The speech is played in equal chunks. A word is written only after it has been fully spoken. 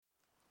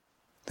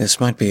This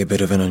might be a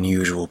bit of an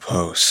unusual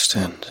post,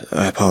 and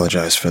I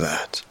apologize for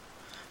that.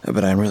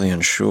 But I'm really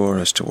unsure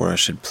as to where I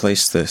should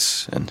place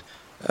this, and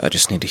I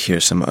just need to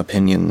hear some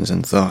opinions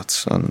and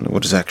thoughts on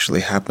what is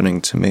actually happening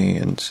to me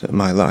and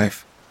my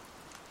life.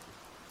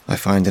 I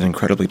find it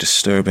incredibly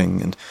disturbing,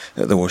 and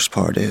the worst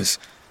part is,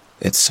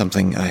 it's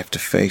something I have to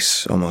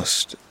face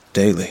almost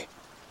daily.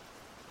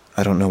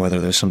 I don't know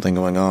whether there's something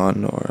going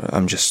on, or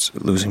I'm just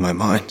losing my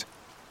mind.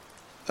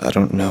 I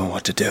don't know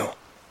what to do.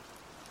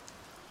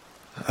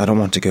 I don't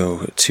want to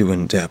go too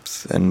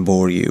in-depth and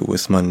bore you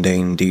with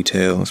mundane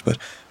details, but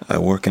I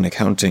work in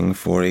accounting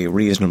for a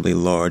reasonably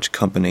large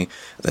company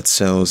that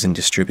sells and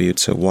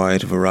distributes a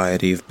wide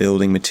variety of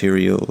building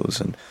materials,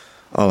 and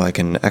all I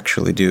can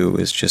actually do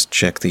is just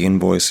check the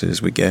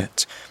invoices we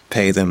get,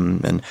 pay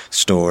them, and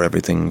store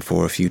everything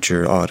for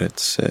future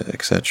audits,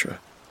 etc.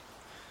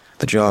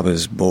 The job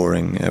is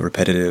boring,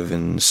 repetitive,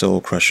 and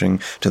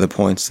soul-crushing to the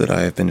points that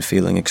I have been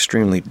feeling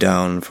extremely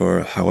down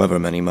for however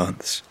many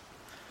months.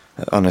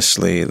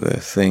 Honestly, the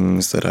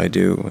things that I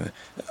do,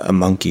 a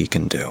monkey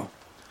can do,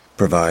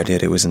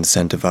 provided it was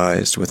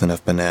incentivized with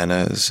enough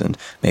bananas and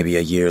maybe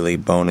a yearly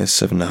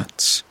bonus of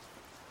nuts.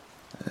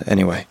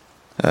 Anyway,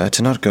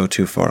 to not go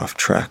too far off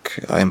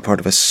track, I am part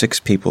of a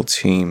 6-people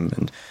team,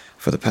 and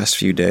for the past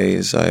few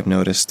days I have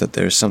noticed that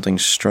there's something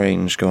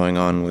strange going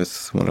on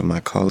with one of my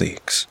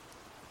colleagues.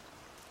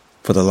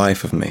 For the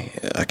life of me,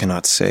 I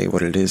cannot say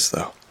what it is,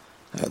 though.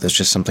 There's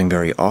just something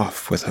very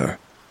off with her.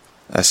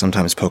 I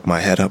sometimes poke my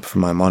head up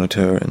from my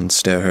monitor and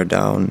stare her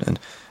down, and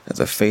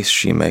the face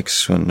she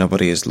makes when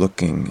nobody is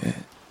looking,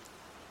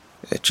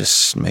 it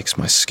just makes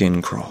my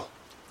skin crawl.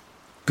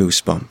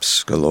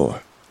 Goosebumps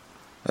galore.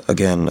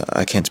 Again,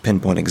 I can't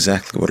pinpoint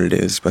exactly what it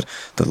is, but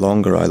the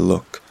longer I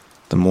look,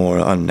 the more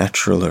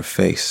unnatural her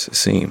face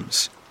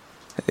seems.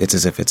 It's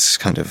as if it's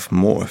kind of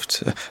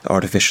morphed,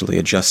 artificially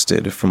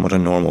adjusted from what a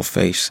normal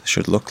face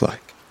should look like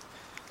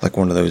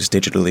one of those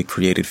digitally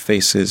created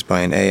faces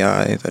by an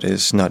AI that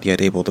is not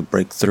yet able to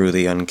break through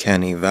the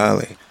uncanny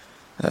valley,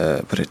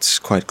 but it's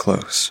quite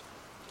close.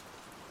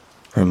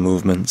 Her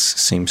movements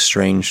seem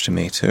strange to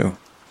me, too.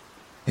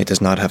 It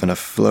does not have enough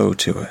flow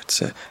to it.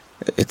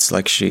 It's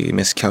like she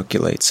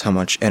miscalculates how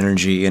much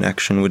energy an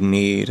action would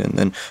need and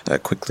then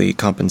quickly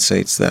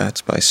compensates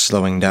that by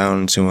slowing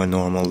down to a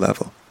normal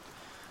level.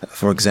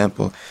 For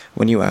example,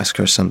 when you ask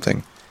her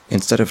something,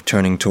 instead of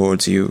turning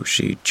towards you,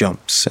 she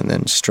jumps and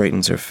then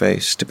straightens her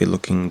face to be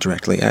looking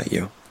directly at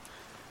you.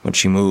 When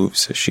she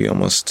moves, she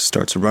almost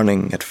starts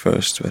running at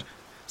first, but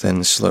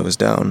then slows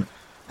down.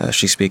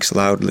 She speaks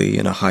loudly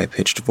in a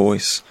high-pitched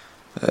voice.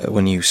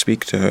 When you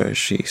speak to her,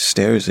 she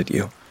stares at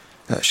you.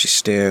 She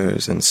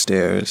stares,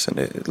 and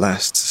it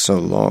lasts so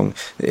long,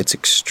 it's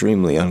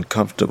extremely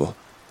uncomfortable.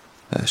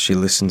 She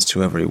listens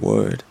to every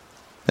word,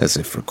 as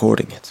if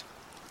recording it.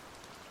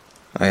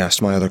 I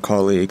asked my other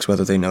colleagues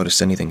whether they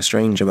noticed anything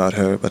strange about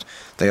her, but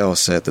they all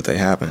said that they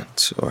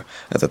haven't, or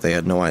that they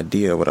had no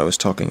idea what I was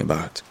talking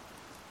about.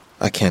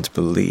 I can't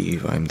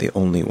believe I'm the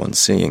only one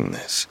seeing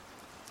this.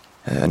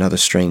 Another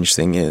strange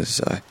thing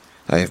is,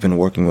 I have been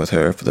working with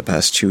her for the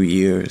past 2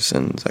 years,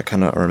 and I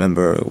cannot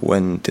remember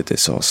when did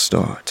this all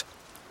start.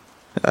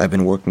 I've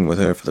been working with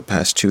her for the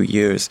past 2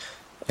 years,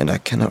 and I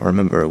cannot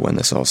remember when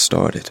this all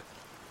started.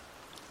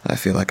 I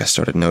feel like I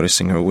started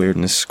noticing her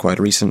weirdness quite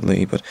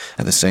recently, but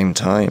at the same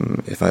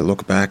time, if I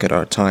look back at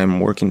our time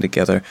working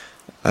together,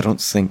 I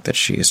don't think that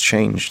she has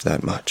changed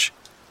that much.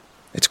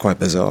 It's quite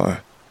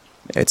bizarre.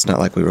 It's not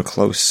like we were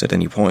close at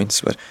any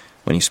points, but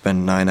when you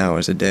spend 9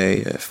 hours a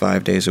day,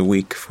 5 days a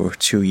week for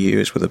 2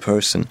 years with a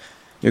person,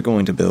 you're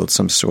going to build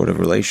some sort of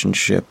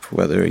relationship,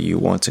 whether you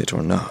want it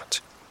or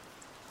not.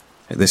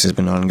 This has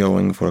been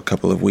ongoing for a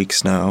couple of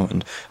weeks now,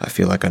 and I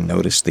feel like I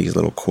noticed these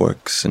little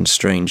quirks and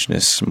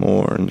strangeness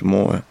more and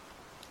more.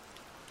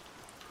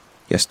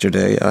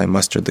 Yesterday, I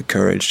mustered the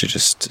courage to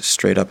just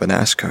straight up and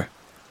ask her.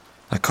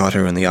 I caught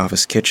her in the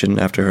office kitchen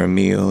after her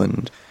meal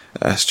and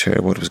asked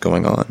her what was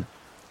going on.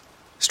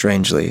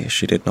 Strangely,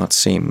 she did not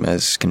seem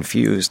as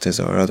confused as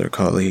our other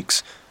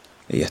colleagues,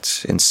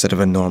 yet instead of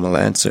a normal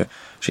answer,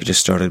 she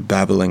just started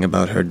babbling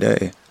about her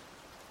day.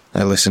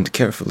 I listened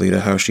carefully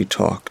to how she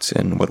talked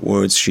and what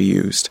words she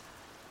used.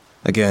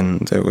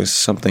 Again, there was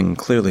something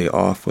clearly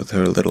off with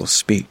her little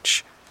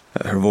speech.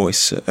 Her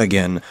voice,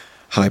 again,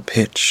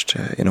 high-pitched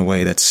in a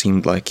way that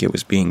seemed like it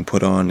was being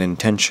put on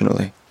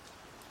intentionally.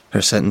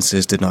 Her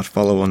sentences did not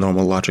follow a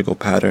normal logical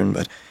pattern,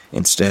 but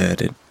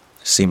instead it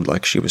seemed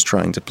like she was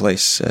trying to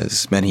place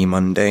as many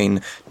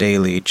mundane,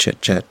 daily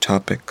chit-chat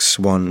topics,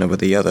 one over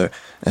the other,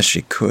 as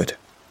she could.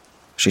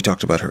 She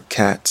talked about her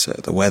cat,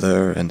 the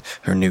weather, and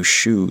her new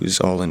shoes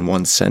all in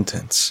one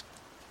sentence.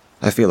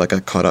 I feel like I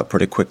caught up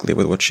pretty quickly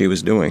with what she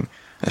was doing,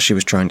 as she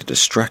was trying to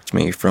distract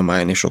me from my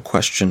initial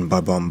question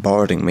by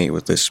bombarding me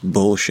with this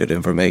bullshit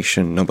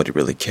information nobody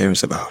really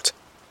cares about.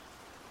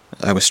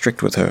 I was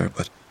strict with her,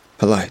 but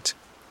polite.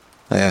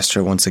 I asked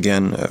her once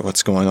again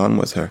what's going on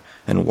with her,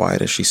 and why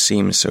does she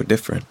seem so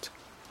different.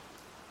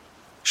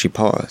 She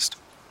paused.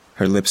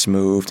 Her lips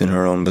moved in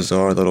her own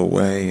bizarre little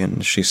way,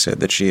 and she said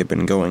that she had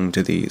been going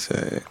to these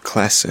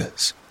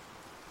classes.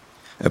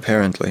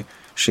 Apparently,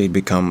 she'd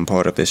become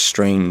part of this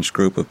strange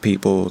group of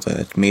people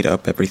that meet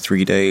up every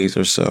 3 days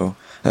or so,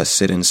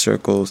 sit in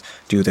circles,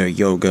 do their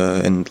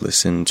yoga, and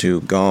listen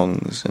to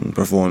gongs and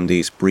perform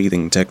these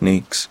breathing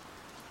techniques.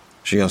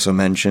 She also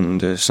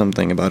mentioned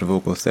something about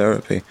vocal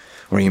therapy,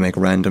 where you make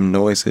random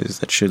noises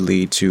that should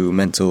lead to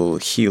mental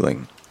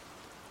healing.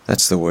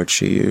 That's the word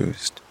she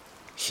used.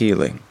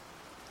 Healing.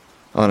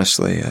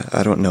 Honestly,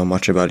 I don't know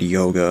much about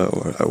yoga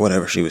or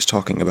whatever she was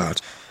talking about,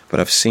 but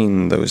I've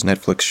seen those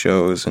Netflix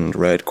shows and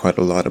read quite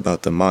a lot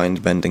about the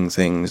mind-bending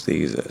things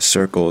these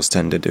circles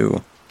tend to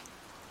do.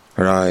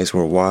 Her eyes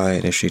were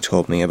wide as she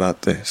told me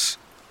about this.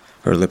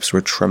 Her lips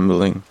were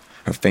trembling,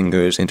 her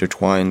fingers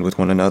intertwined with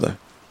one another.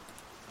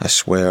 I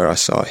swear I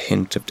saw a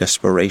hint of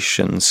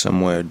desperation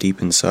somewhere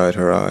deep inside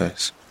her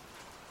eyes,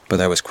 but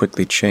that was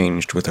quickly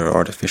changed with her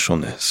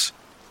artificialness.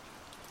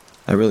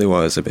 I really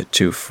was a bit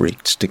too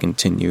freaked to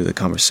continue the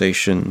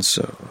conversation,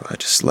 so I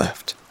just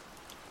left.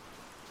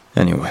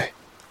 Anyway,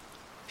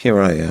 here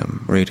I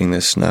am, reading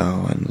this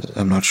now, and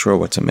I'm not sure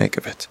what to make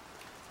of it.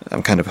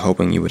 I'm kind of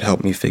hoping you would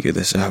help me figure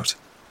this out.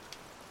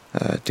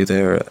 Do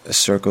their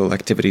circle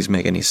activities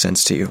make any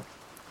sense to you?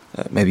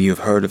 Maybe you've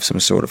heard of some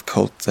sort of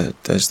cult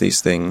that does these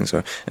things,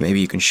 or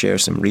maybe you can share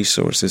some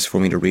resources for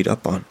me to read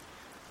up on.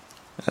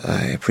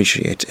 I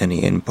appreciate any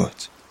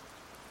input.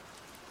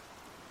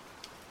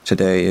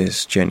 Today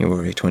is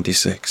January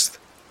 26th.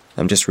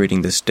 I'm just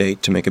reading this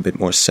date to make a bit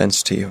more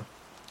sense to you.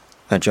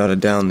 I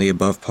jotted down the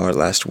above part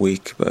last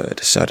week, but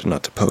decided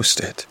not to post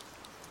it.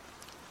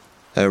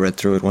 I read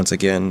through it once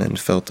again and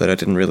felt that I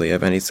didn't really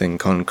have anything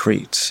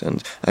concrete,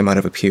 and I might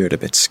have appeared a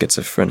bit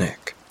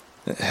schizophrenic.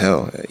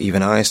 Hell,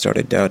 even I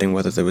started doubting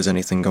whether there was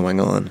anything going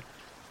on.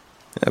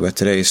 But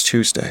today is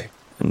Tuesday,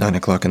 9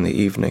 o'clock in the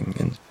evening,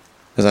 and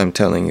as I'm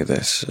telling you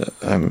this,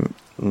 I'm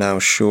now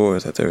sure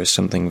that there is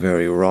something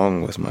very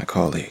wrong with my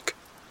colleague.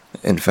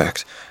 In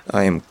fact,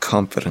 I am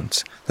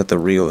confident that the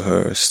real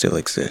her still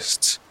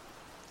exists.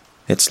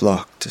 It's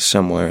locked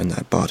somewhere in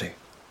that body.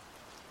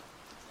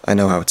 I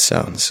know how it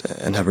sounds,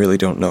 and I really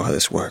don't know how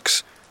this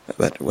works,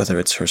 but whether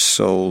it's her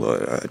soul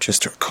or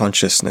just her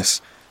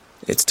consciousness,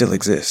 it still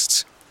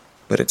exists.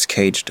 But it's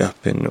caged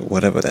up in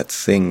whatever that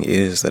thing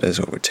is that has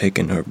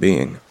overtaken her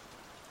being.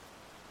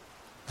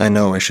 I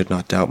know I should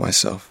not doubt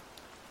myself.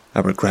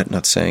 I regret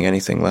not saying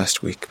anything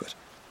last week, but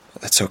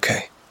that's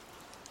okay.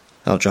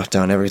 I'll jot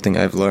down everything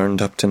I've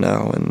learned up to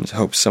now and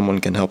hope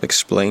someone can help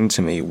explain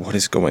to me what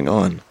is going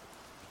on.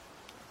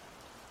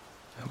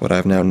 What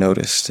I've now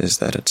noticed is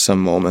that at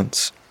some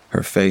moments,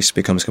 her face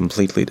becomes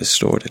completely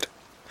distorted.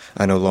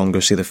 I no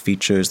longer see the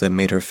features that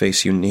made her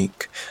face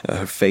unique.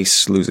 Her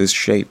face loses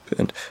shape,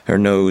 and her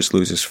nose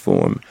loses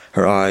form.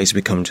 Her eyes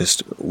become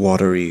just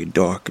watery,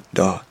 dark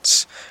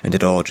dots, and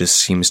it all just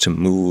seems to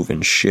move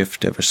and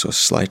shift ever so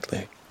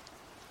slightly.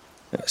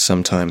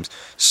 Sometimes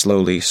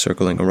slowly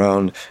circling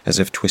around as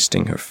if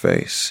twisting her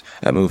face,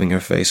 moving her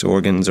face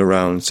organs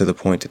around to the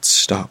point it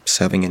stops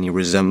having any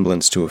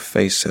resemblance to a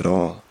face at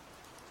all.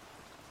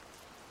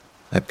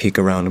 I peek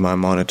around my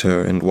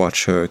monitor and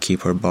watch her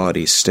keep her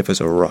body stiff as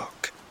a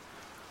rock,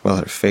 while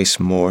her face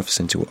morphs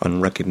into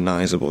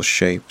unrecognizable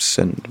shapes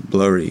and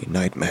blurry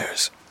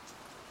nightmares.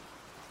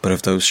 But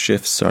if those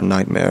shifts are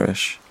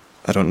nightmarish,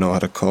 I don't know how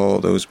to call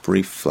those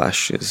brief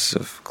flashes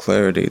of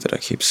clarity that I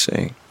keep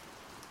seeing.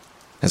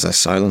 As I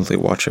silently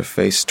watch her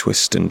face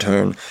twist and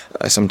turn,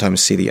 I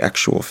sometimes see the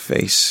actual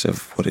face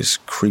of what is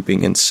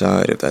creeping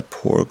inside of that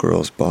poor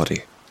girl's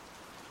body.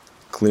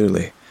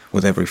 Clearly,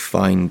 with every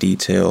fine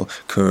detail,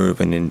 curve,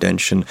 and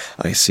indentation,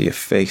 I see a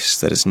face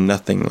that is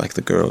nothing like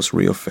the girl's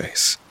real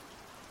face.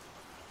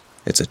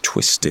 It's a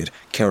twisted,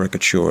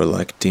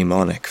 caricature-like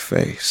demonic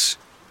face,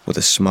 with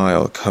a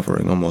smile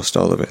covering almost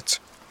all of it.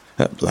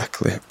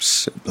 Black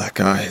lips, black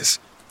eyes,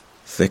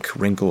 thick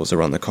wrinkles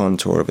around the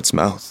contour of its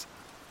mouth.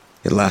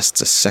 It lasts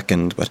a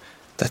second, but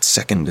that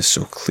second is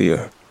so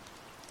clear.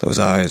 Those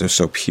eyes are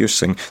so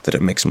piercing that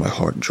it makes my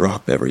heart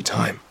drop every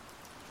time.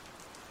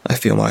 I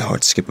feel my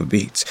heart skip a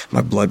beat,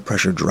 my blood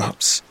pressure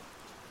drops.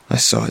 I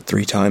saw it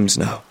 3 times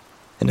now,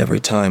 and every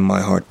time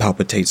my heart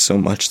palpitates so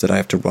much that I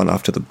have to run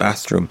off to the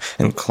bathroom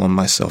and calm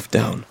myself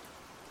down.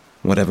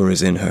 Whatever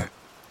is in her,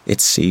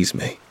 it sees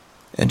me,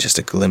 and just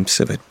a glimpse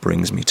of it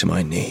brings me to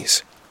my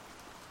knees.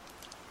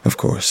 Of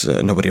course,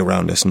 nobody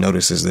around us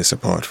notices this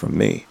apart from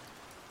me,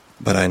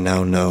 but I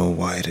now know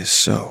why it is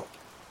so.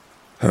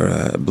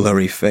 Her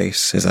blurry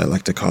face, as I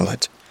like to call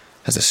it,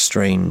 has a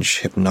strange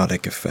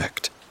hypnotic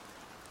effect.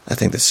 I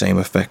think the same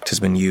effect has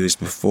been used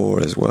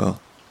before as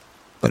well,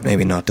 but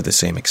maybe not to the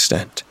same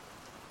extent.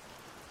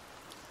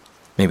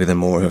 Maybe the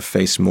more her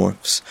face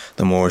morphs,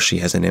 the more she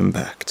has an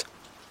impact.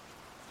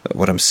 But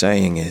what I'm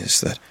saying is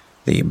that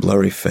the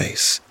blurry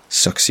face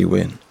sucks you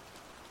in.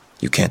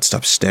 You can't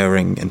stop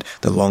staring, and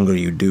the longer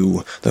you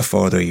do, the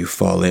farther you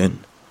fall in.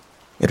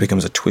 It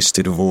becomes a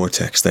twisted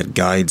vortex that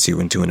guides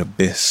you into an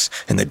abyss,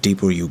 and the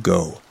deeper you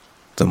go,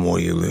 the more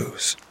you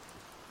lose.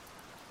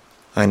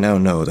 I now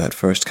know that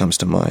first comes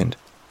to mind.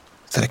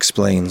 That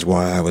explains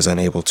why I was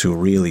unable to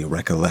really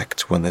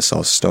recollect when this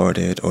all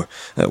started or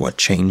what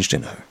changed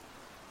in her.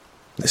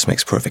 This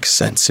makes perfect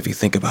sense if you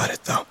think about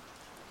it, though.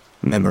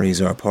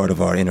 Memories are a part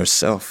of our inner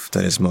self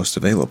that is most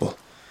available,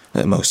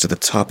 most at the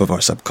top of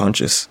our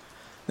subconscious.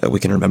 We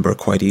can remember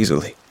quite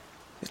easily.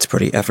 It's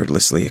pretty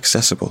effortlessly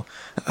accessible.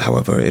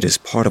 However, it is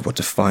part of what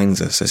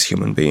defines us as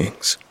human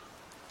beings.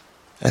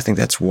 I think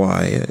that's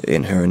why,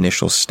 in her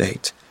initial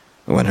state,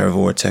 when her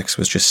vortex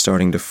was just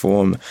starting to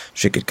form,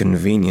 she could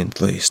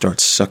conveniently start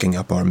sucking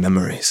up our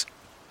memories.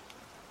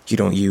 You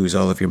don't use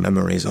all of your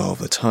memories all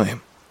the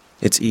time.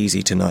 It's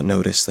easy to not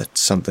notice that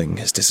something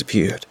has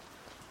disappeared.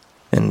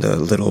 And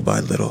little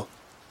by little,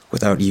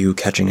 without you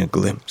catching a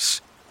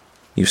glimpse,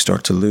 you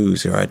start to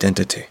lose your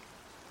identity.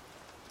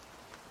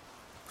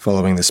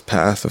 Following this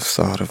path of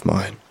thought of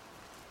mine,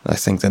 I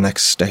think the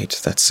next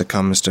state that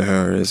succumbs to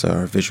her is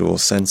our visual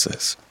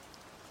senses.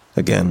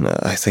 Again,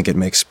 I think it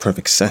makes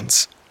perfect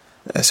sense.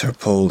 As her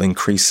pull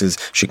increases,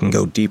 she can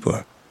go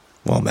deeper.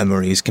 While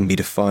memories can be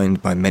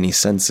defined by many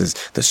senses,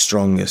 the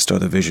strongest are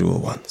the visual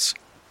ones.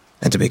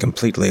 And to be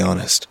completely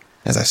honest,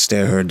 as I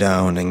stare her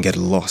down and get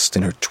lost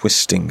in her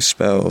twisting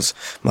spells,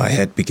 my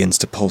head begins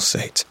to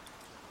pulsate.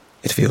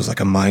 It feels like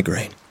a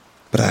migraine,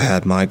 but I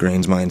had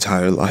migraines my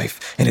entire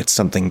life, and it's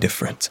something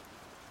different.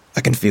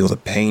 I can feel the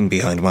pain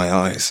behind my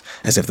eyes,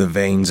 as if the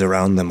veins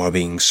around them are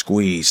being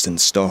squeezed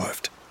and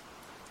starved.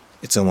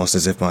 It's almost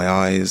as if my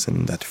eyes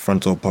and that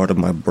frontal part of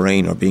my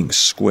brain are being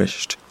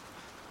squished,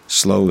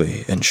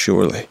 slowly and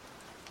surely.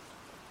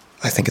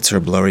 I think it's her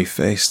blurry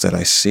face that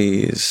I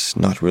see is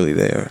not really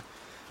there,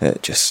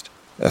 just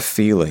a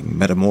feeling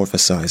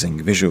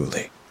metamorphosizing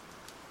visually.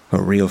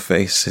 Her real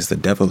face is the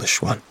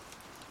devilish one.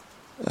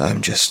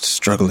 I'm just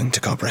struggling to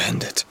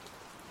comprehend it.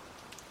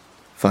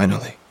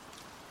 Finally,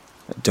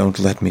 don't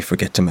let me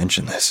forget to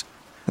mention this.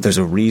 There's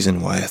a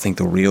reason why I think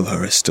the real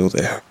her is still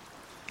there.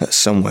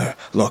 Somewhere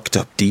locked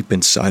up deep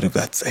inside of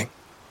that thing.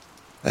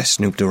 I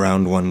snooped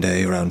around one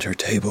day around her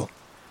table.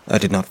 I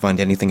did not find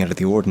anything out of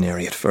the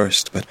ordinary at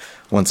first, but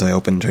once I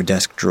opened her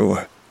desk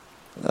drawer,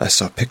 I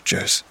saw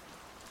pictures.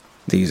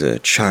 These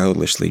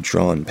childishly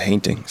drawn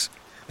paintings,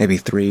 maybe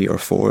 3 or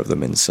 4 of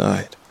them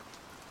inside.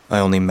 I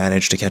only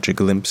managed to catch a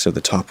glimpse of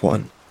the top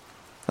one.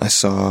 I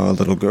saw a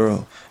little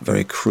girl,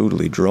 very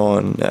crudely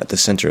drawn at the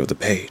center of the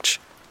page.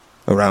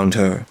 Around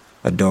her,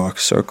 a dark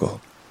circle,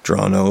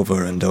 drawn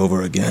over and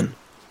over again.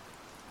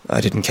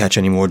 I didn't catch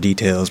any more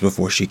details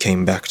before she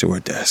came back to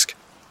her desk.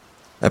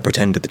 I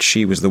pretended that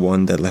she was the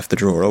one that left the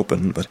drawer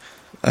open, but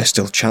I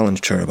still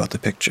challenged her about the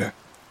picture.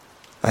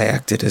 I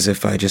acted as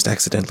if I just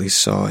accidentally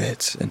saw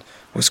it, and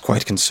was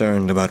quite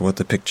concerned about what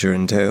the picture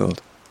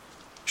entailed.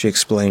 She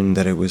explained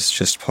that it was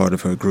just part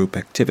of her group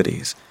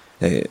activities,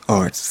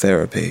 art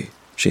therapy,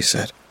 she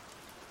said.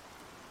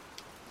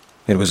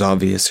 It was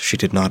obvious she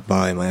did not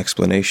buy my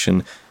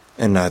explanation,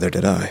 and neither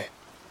did I.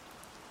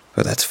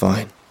 But that's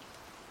fine.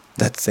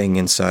 That thing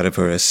inside of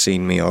her has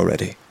seen me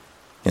already,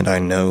 and I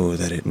know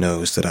that it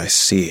knows that I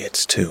see it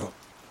too.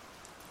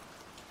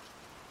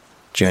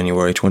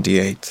 January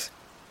 28th,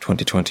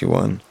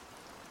 2021.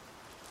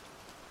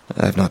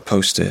 I have not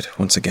posted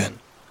once again,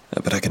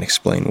 but I can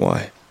explain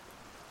why.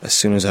 As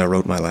soon as I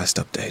wrote my last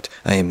update,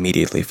 I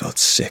immediately felt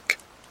sick.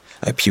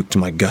 I puked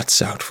my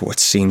guts out for what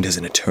seemed as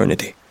an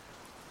eternity.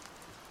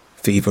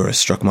 Fever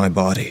struck my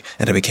body,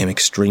 and I became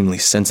extremely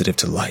sensitive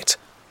to light.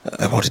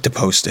 I wanted to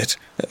post it.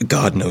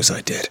 God knows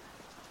I did.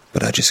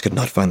 But I just could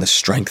not find the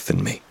strength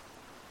in me.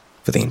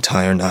 For the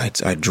entire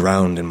night, I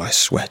drowned in my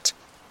sweat.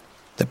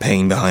 The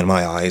pain behind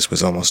my eyes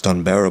was almost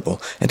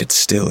unbearable, and it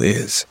still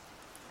is.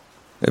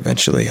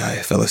 Eventually, I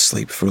fell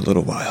asleep for a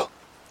little while.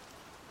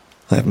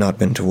 I have not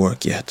been to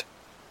work yet.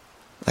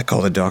 I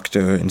called a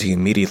doctor, and he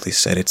immediately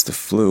said it's the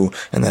flu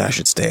and that I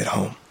should stay at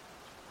home.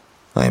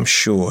 I am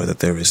sure that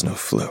there is no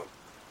flu.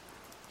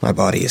 My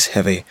body is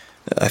heavy.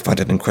 I find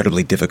it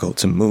incredibly difficult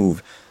to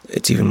move.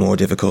 It's even more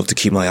difficult to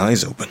keep my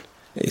eyes open.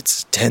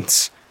 It's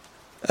tense.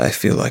 I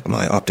feel like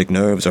my optic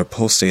nerves are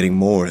pulsating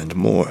more and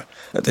more.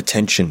 The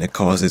tension it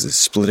causes is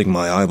splitting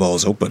my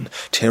eyeballs open,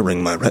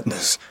 tearing my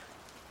retinas.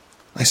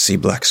 I see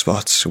black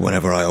spots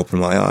whenever I open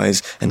my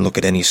eyes and look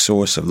at any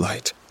source of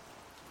light.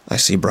 I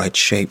see bright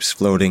shapes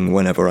floating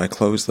whenever I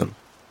close them.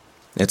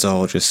 It's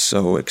all just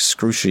so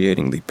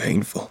excruciatingly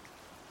painful.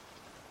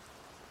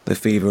 The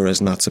fever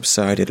has not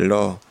subsided at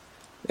all.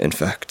 In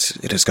fact,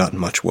 it has gotten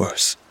much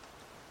worse.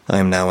 I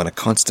am now in a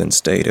constant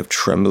state of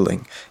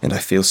trembling, and I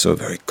feel so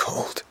very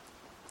cold.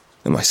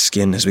 And my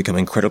skin has become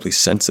incredibly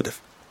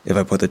sensitive. If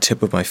I put the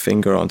tip of my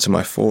finger onto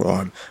my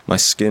forearm, my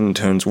skin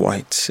turns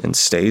white and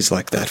stays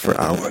like that for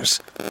hours.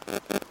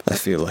 I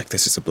feel like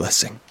this is a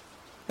blessing.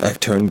 I've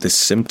turned this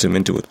symptom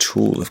into a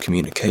tool of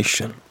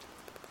communication.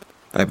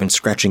 I've been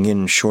scratching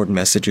in short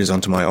messages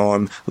onto my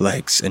arm,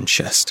 legs, and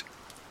chest.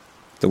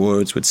 The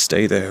words would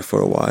stay there for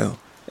a while,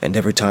 and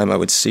every time I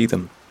would see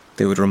them,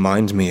 they would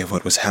remind me of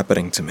what was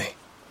happening to me.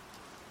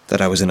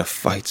 That I was in a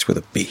fight with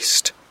a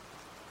beast.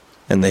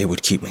 And they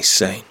would keep me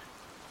sane.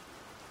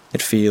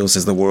 It feels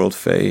as the world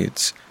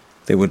fades,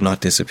 they would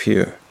not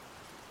disappear,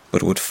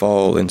 but would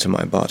fall into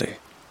my body,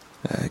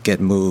 get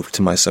moved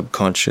to my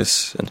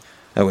subconscious, and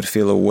I would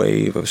feel a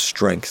wave of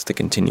strength to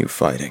continue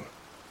fighting.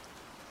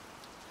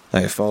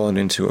 I have fallen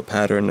into a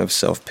pattern of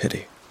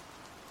self-pity.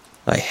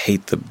 I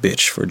hate the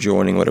bitch for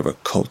joining whatever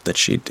cult that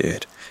she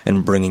did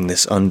and bringing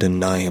this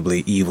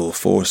undeniably evil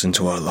force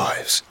into our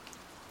lives.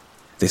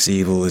 This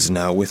evil is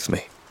now with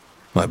me.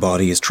 My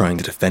body is trying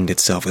to defend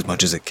itself as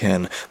much as it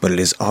can, but it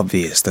is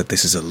obvious that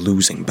this is a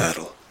losing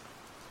battle.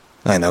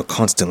 I now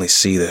constantly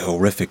see the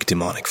horrific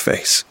demonic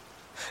face.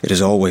 It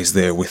is always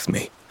there with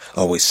me,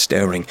 always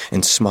staring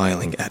and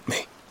smiling at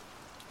me.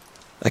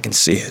 I can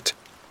see it,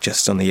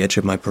 just on the edge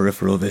of my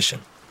peripheral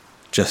vision,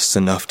 just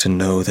enough to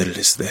know that it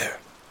is there.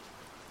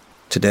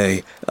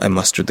 Today, I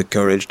mustered the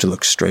courage to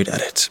look straight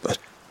at it, but,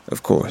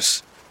 of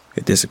course,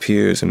 it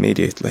disappears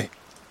immediately.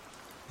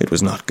 It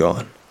was not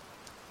gone.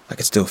 I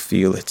could still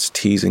feel it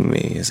teasing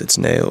me as its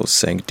nails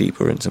sank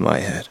deeper into my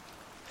head.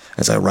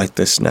 As I write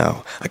this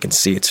now, I can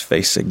see its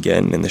face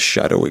again in the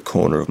shadowy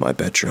corner of my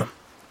bedroom.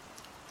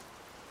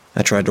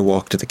 I tried to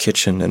walk to the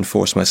kitchen and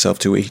force myself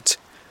to eat.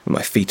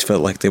 My feet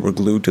felt like they were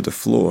glued to the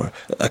floor.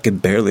 I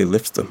could barely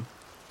lift them.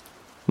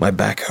 My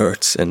back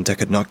hurt, and I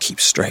could not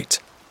keep straight.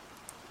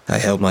 I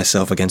held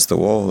myself against the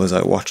wall as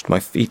I watched my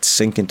feet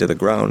sink into the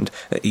ground,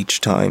 each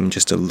time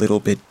just a little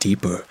bit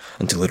deeper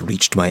until it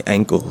reached my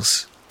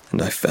ankles,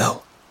 and I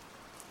fell.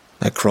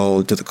 I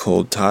crawled to the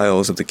cold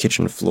tiles of the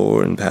kitchen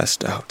floor and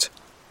passed out.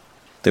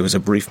 There was a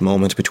brief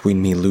moment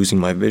between me losing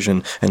my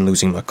vision and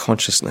losing my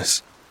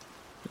consciousness.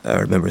 I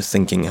remember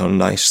thinking how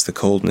nice the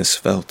coldness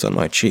felt on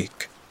my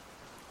cheek.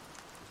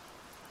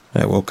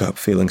 I woke up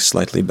feeling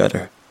slightly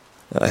better.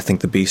 I think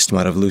the beast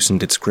might have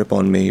loosened its grip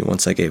on me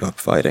once I gave up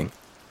fighting.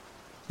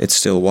 It's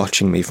still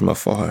watching me from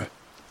afar.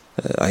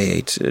 I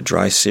ate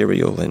dry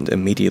cereal and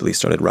immediately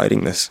started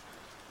writing this.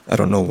 I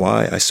don't know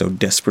why I so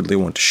desperately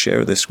want to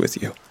share this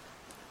with you.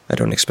 I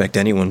don't expect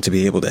anyone to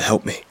be able to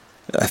help me.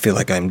 I feel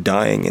like I'm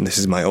dying and this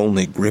is my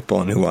only grip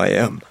on who I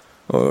am.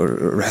 Or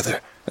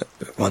rather,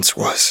 once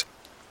was.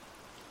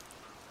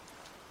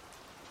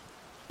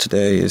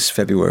 Today is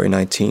February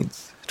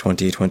 19th,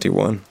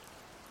 2021.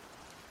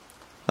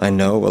 I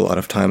know a lot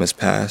of time has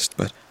passed,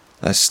 but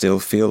I still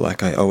feel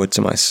like I owe it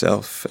to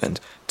myself and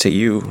to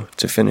you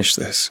to finish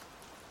this.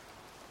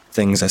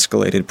 Things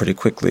escalated pretty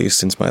quickly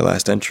since my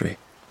last entry.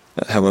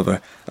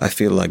 However, I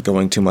feel like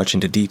going too much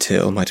into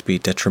detail might be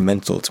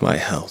detrimental to my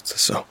health,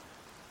 so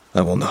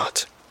I will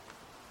not.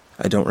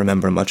 I don't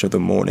remember much of the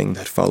morning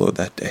that followed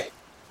that day,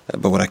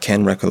 but what I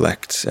can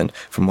recollect, and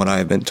from what I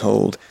have been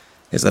told,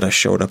 is that I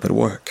showed up at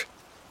work.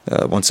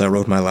 Once I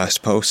wrote my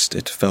last post,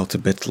 it felt a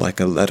bit like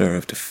a letter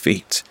of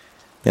defeat,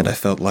 and I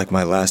felt like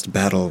my last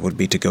battle would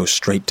be to go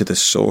straight to the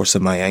source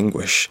of my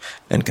anguish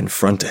and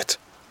confront it.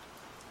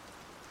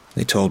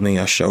 They told me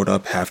I showed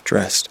up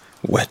half-dressed,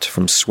 wet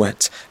from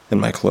sweat,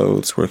 and my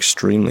clothes were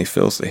extremely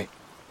filthy.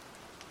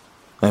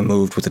 I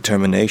moved with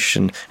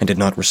determination and did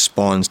not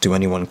respond to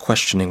anyone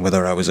questioning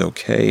whether I was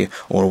okay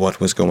or what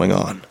was going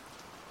on.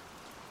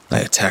 I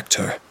attacked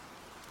her.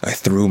 I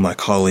threw my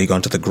colleague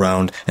onto the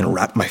ground and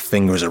wrapped my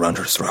fingers around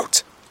her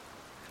throat.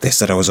 They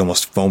said I was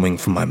almost foaming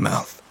from my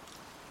mouth.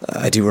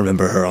 I do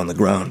remember her on the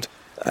ground.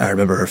 I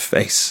remember her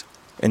face,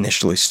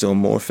 initially still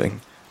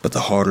morphing, but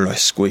the harder I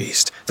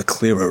squeezed, the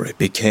clearer it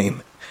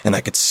became, and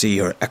I could see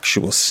her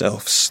actual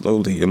self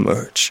slowly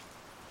emerge.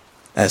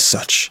 As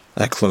such,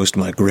 I closed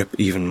my grip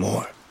even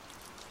more.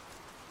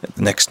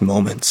 The next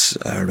moments,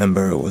 I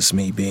remember it was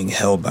me being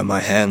held by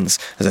my hands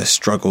as I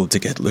struggled to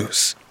get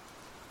loose.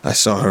 I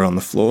saw her on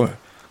the floor,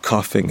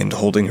 coughing and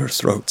holding her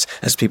throat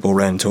as people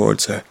ran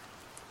towards her.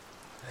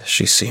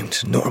 She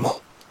seemed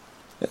normal.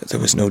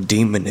 There was no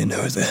demon in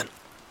her then.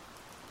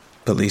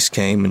 Police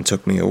came and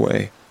took me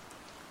away.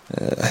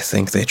 I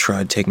think they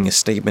tried taking a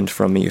statement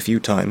from me a few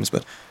times,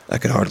 but I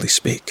could hardly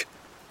speak.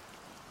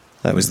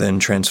 I was then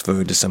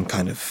transferred to some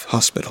kind of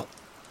hospital.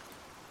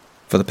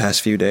 For the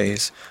past few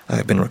days, I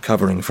have been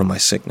recovering from my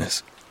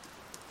sickness.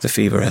 The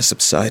fever has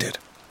subsided.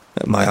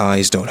 My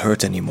eyes don't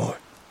hurt anymore.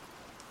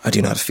 I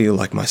do not feel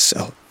like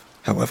myself,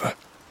 however.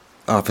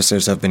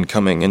 Officers have been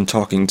coming and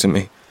talking to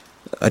me.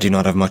 I do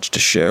not have much to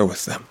share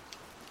with them.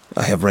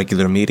 I have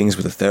regular meetings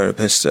with a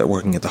therapist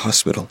working at the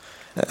hospital.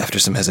 After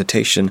some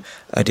hesitation,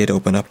 I did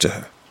open up to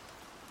her.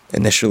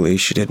 Initially,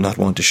 she did not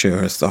want to share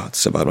her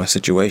thoughts about my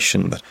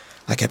situation, but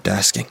I kept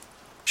asking.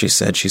 She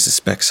said she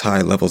suspects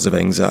high levels of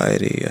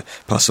anxiety,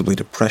 possibly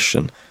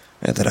depression,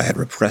 that I had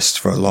repressed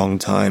for a long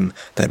time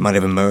that might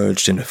have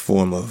emerged in a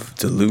form of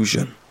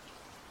delusion.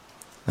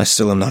 I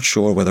still am not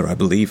sure whether I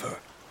believe her.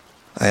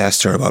 I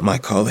asked her about my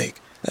colleague.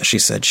 She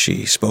said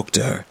she spoke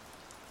to her.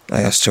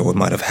 I asked her what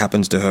might have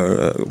happened to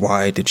her.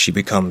 Why did she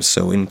become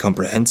so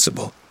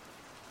incomprehensible?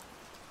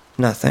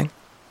 "Nothing,"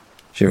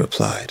 she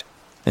replied,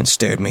 and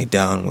stared me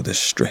down with a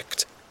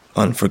strict,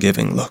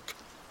 unforgiving look.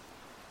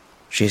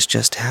 "She's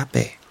just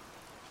happy."